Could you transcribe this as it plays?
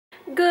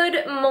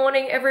Good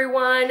morning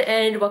everyone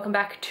and welcome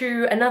back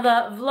to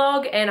another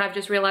vlog, and I've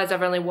just realized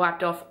I've only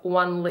wiped off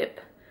one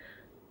lip.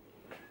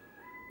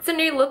 It's a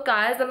new look,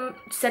 guys. I'm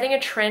setting a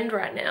trend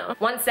right now.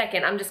 1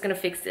 second, I'm just gonna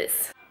fix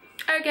this.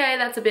 Okay,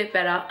 that's a bit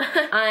better.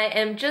 I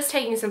am just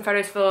taking some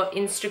photos for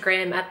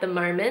Instagram at the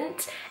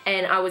moment,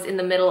 and I was in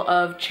the middle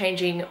of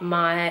changing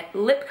my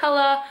lip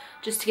color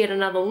just to get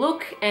another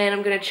look, and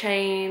I'm gonna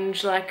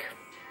change like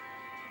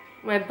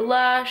my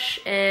blush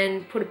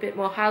and put a bit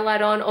more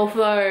highlight on,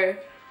 although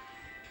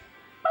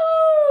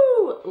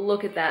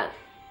look at that.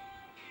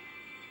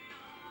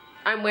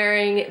 I'm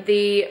wearing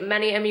the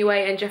Manny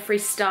MUA and Jeffree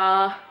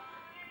Star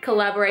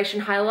collaboration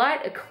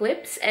highlight,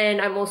 Eclipse,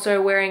 and I'm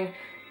also wearing,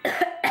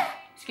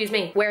 excuse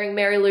me, wearing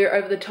Mary Lou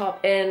over the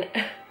top, and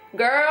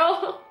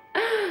girl,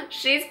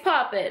 she's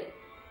popping.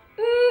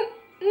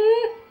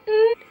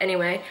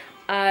 Anyway,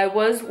 I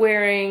was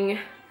wearing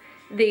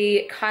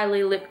the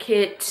Kylie lip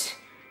kit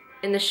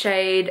in the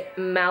shade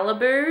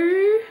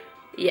Malibu.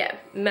 Yeah,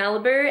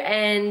 Malibu,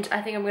 and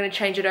I think I'm gonna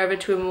change it over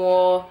to a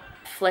more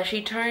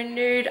fleshy tone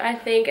nude, I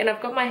think. And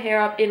I've got my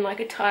hair up in like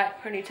a tight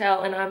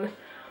ponytail, and I'm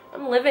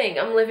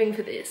living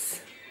for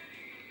this.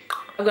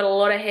 I've got a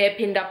lot of hair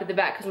pinned up at the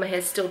back because my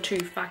hair's still too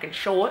fucking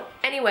short.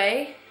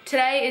 Anyway,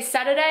 today is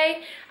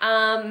Saturday.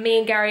 Me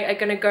and Gary are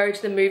gonna go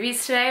to the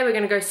movies today. We're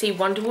gonna go see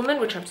Wonder Woman,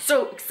 which I'm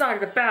so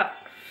excited about.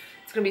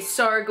 It's gonna be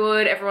so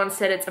good. Everyone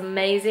said it's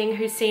amazing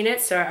who's seen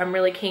it, so I'm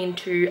really keen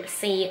to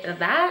see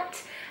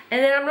that.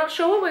 And then I'm not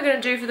sure what we're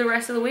gonna do for the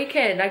rest of the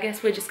weekend. I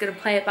guess we're just gonna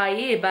play it by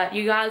ear, but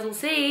you guys will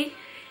see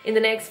in the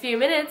next few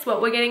minutes what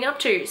we're getting up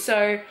to.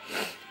 So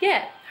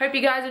yeah, hope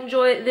you guys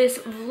enjoy this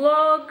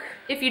vlog.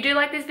 If you do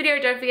like this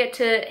video, don't forget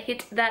to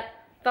hit that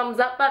thumbs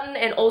up button,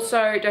 and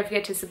also don't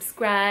forget to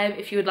subscribe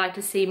if you would like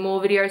to see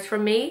more videos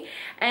from me.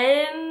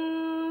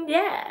 And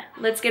yeah,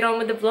 let's get on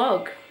with the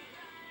vlog.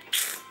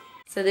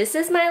 So this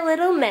is my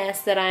little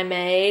mess that I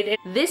made.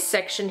 This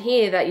section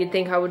here that you'd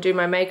think I would do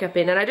my makeup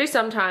in, and I do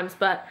sometimes,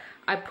 but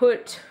I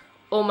put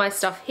all my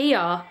stuff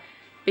here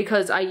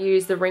because I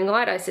use the ring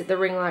light. I set the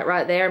ring light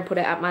right there and put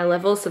it at my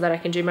level so that I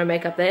can do my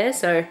makeup there.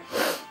 So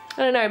I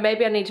don't know,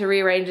 maybe I need to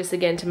rearrange this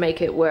again to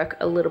make it work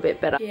a little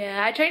bit better.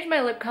 Yeah, I changed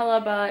my lip color,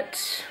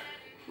 but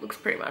looks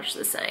pretty much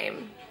the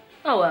same.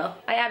 Oh well,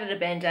 I added a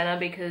bandana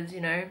because,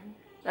 you know,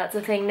 that's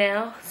a thing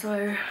now.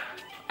 So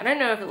I don't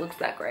know if it looks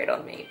that great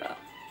on me, but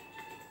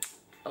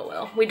oh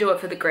well, we do it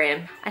for the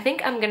gram. I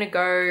think I'm gonna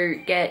go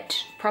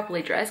get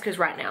properly dressed because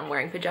right now I'm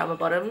wearing pajama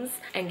bottoms,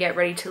 and get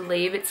ready to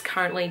leave. It's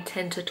currently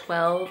 10 to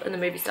 12 and the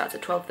movie starts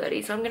at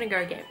 12:30, so I'm gonna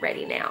go get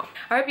ready now.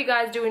 I hope you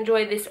guys do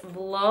enjoy this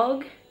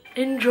vlog.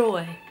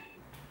 Enjoy.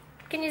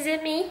 Can you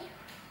zip me?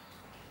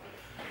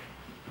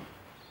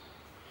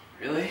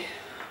 Really?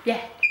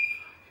 Yeah.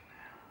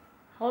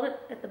 Hold it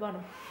at the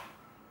bottom.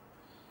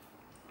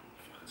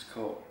 It's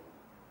cold.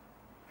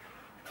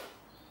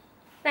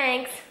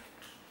 Thanks.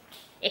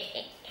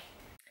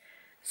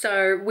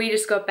 So we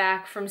just got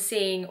back from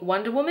seeing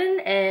Wonder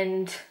Woman,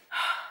 and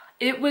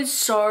it was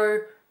so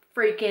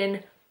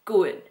freaking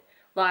good.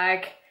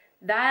 Like,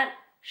 that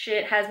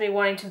shit has me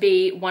wanting to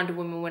be Wonder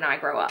Woman when I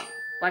grow up.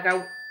 Like,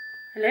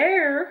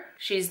 hello?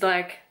 She's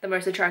like the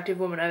most attractive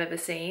woman I've ever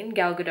seen.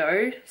 Gal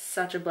Gadot,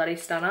 such a bloody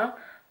stunner.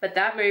 But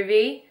that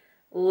movie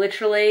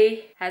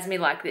literally has me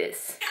like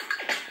this.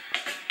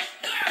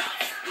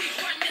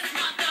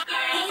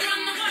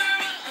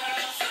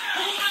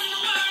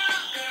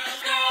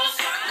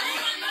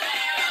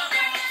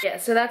 Yeah,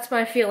 so that's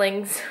my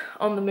feelings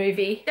on the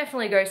movie.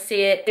 Definitely go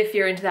see it if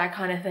you're into that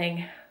kind of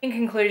thing. In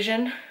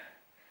conclusion,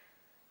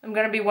 I'm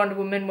gonna be Wonder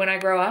Woman when I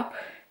grow up,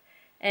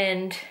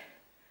 and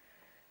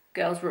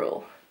girls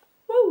rule.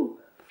 Woo!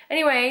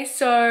 Anyway,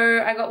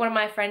 so I got one of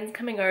my friends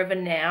coming over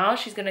now.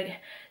 She's gonna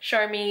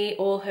show me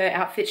all her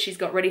outfits she's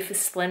got ready for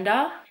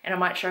Splendor, and I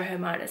might show her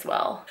mine as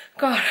well.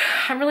 God,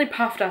 I'm really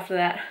puffed after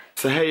that.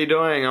 So how you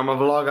doing? I'm a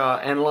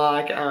vlogger, and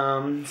like,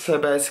 so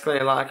basically,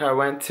 like, I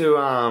went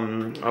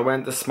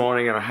this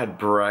morning and I had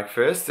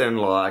breakfast, and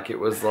like, it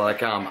was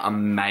like,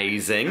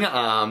 amazing.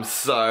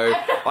 So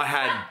I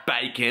had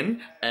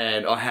bacon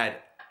and I had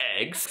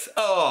eggs.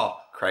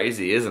 Oh,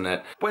 crazy, isn't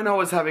it? When I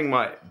was having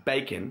my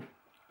bacon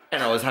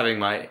and I was having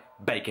my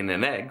bacon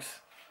and eggs,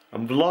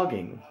 I'm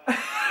vlogging.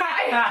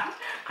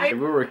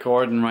 We're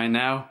recording right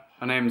now.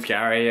 My name's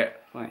Gary.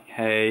 Like,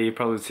 hey, you've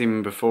probably seen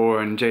me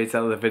before in Jade's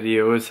other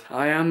videos.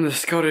 I am the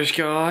Scottish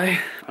guy.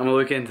 I'm gonna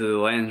look into the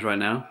lens right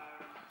now.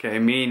 Okay,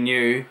 me and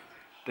you,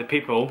 the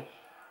people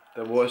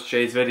that watch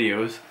Jade's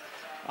videos,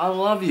 I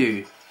love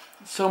you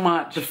so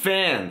much. The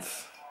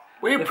fans.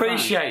 We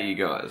appreciate you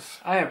guys.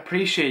 I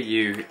appreciate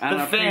you.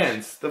 And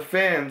the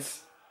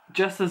fans.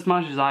 Just as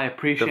much as I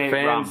appreciate the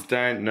fans rum.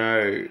 don't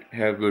know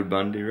how good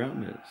Bundy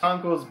rum is.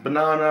 Uncle's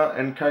banana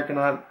and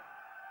coconut.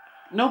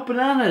 No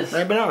bananas.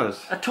 No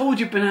bananas. I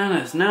told you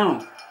bananas.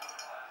 No.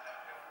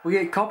 We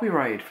get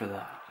copyrighted for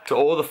that. To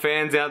all the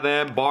fans out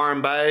there,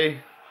 Byron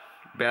Bay,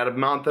 about a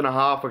month and a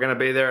half, we're gonna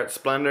be there at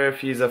Splendor.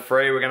 If yous are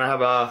free, we're gonna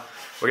have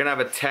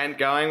a tent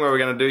going where we're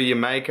gonna do your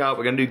makeup.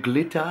 We're gonna do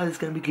glitter. There's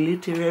gonna be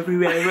glitter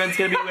everywhere. Everyone's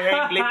gonna be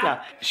wearing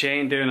glitter. She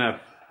ain't doing a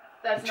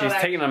That's She's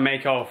not taking her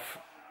makeup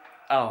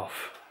off.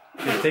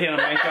 She's taking her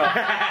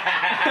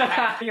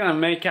makeup. Taking her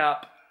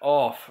makeup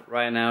off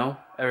right now,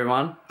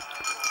 everyone.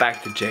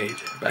 Back to Jade.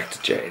 Back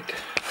to Jade.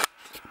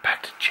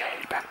 Back to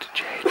Jade. Back to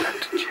Jade.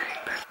 Back to Jade.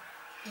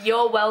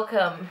 You're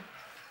welcome.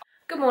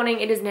 Good morning,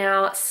 it is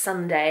now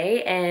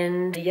Sunday,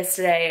 and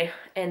yesterday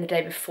and the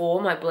day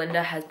before my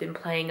blender has been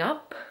playing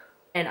up,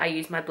 and I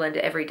use my blender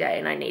every day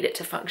and I need it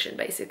to function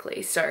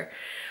basically, so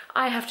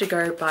I have to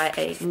go buy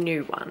a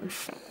new one.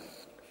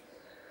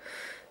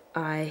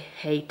 I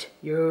hate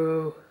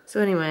you. So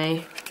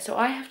anyway, so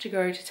I have to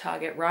go to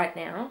Target right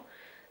now.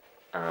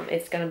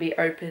 It's gonna be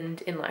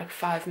opened in like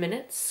 5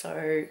 minutes,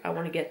 so I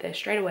want to get there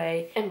straight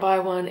away and buy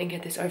one and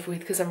get this over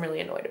with because I'm really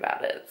annoyed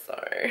about it. So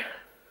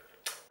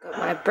got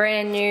my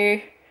brand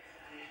new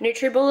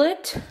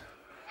NutriBullet.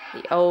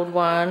 The old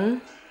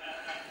one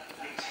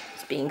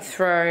is being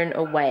thrown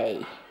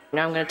away.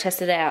 Now I'm going to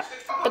test it out.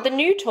 But the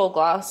new tall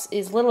glass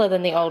is littler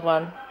than the old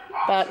one.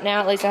 But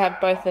now at least I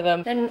have both of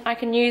them. Then I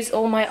can use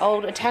all my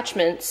old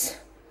attachments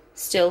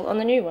still on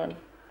the new one,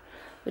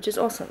 which is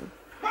awesome.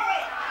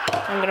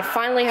 I'm going to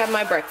finally have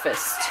my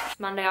breakfast.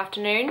 Monday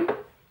afternoon.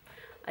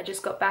 I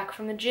just got back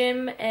from the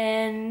gym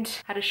and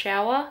had a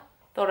shower.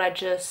 Thought I'd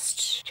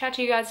just chat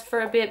to you guys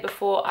for a bit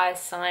before I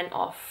sign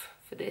off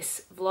for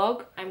this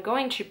vlog. I'm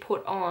going to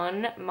put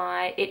on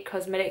my It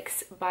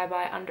Cosmetics Bye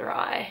Bye Under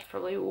Eye.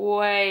 Probably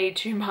way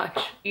too much.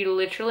 You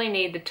literally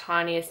need the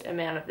tiniest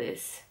amount of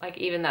this. Like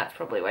even that's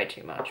probably way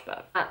too much,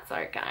 but that's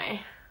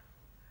okay.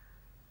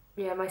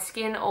 Yeah, my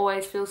skin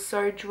always feels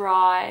so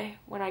dry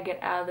when I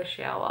get out of the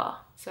shower.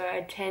 So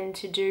I tend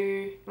to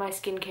do my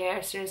skincare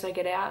as soon as I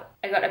get out.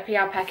 I got a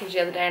PR package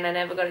the other day and I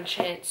never got a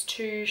chance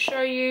to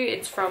show you.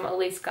 It's from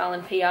Elise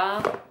Garland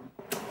PR.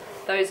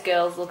 Those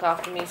girls look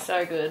after me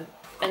so good.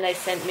 And they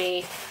sent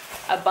me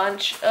a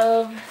bunch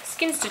of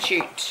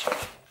Skinstitute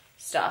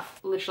stuff.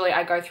 Literally,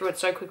 I go through it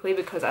so quickly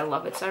because I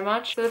love it so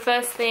much. So the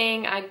first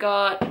thing I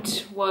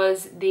got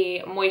was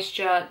the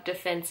Moisture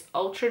Defense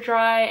Ultra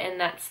Dry,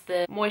 and that's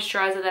the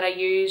moisturizer that I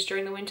use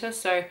during the winter.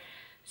 So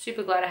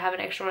super glad I have an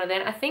extra one of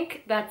them. I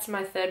think that's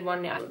my third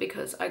one now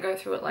because I go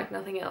through it like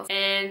nothing else.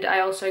 And I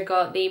also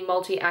got the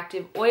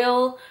multi-active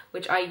oil,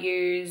 which I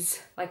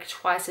use like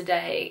twice a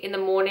day. In the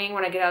morning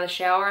when I get out of the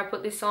shower, I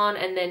put this on,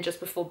 and then just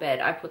before bed,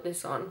 I put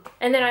this on.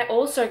 And then I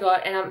also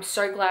got, and I'm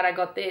so glad I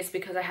got this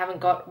because I haven't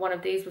got one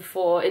of these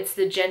before, it's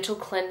the Gentle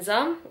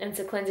Cleanser. And it's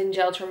a cleansing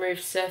gel to remove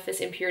surface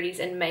impurities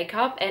and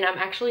makeup. And I'm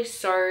actually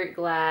so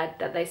glad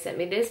that they sent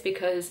me this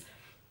because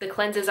the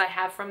cleansers I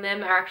have from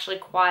them are actually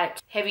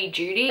quite heavy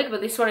duty,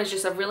 but this one is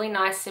just a really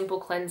nice simple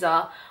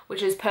cleanser,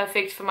 which is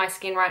perfect for my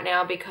skin right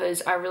now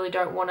because I really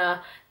don't want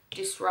to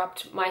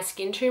disrupt my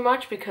skin too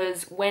much,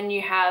 because when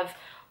you have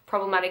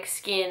problematic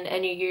skin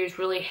and you use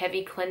really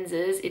heavy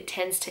cleansers, it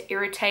tends to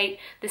irritate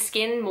the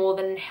skin more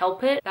than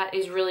help it. That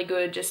is really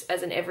good just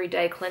as an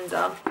everyday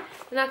cleanser.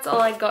 And that's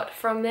all I got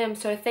from them.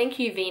 So thank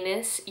you,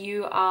 Venus.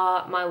 You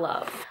are my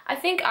love. I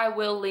think I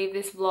will leave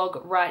this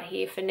vlog right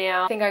here for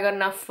now. I think I got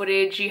enough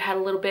footage. You had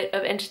a little bit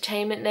of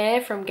entertainment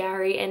there from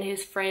Gary and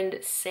his friend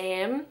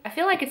Sam. I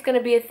feel like it's going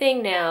to be a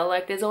thing now.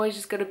 Like there's always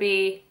just going to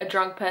be a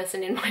drunk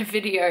person in my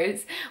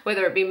videos,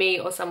 whether it be me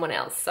or someone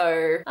else.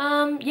 So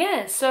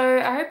yeah, so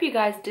I hope you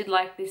guys did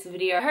like this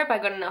video. I hope I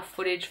got enough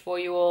footage for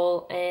you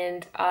all,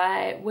 and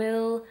I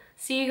will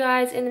see you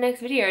guys in the next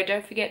video.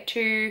 Don't forget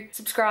to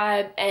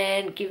subscribe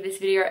and give this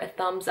video a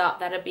thumbs up.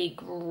 That'd be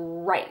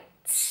great.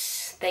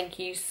 Thank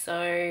you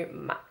so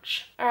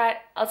much. All right,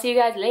 I'll see you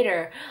guys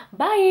later.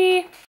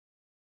 Bye.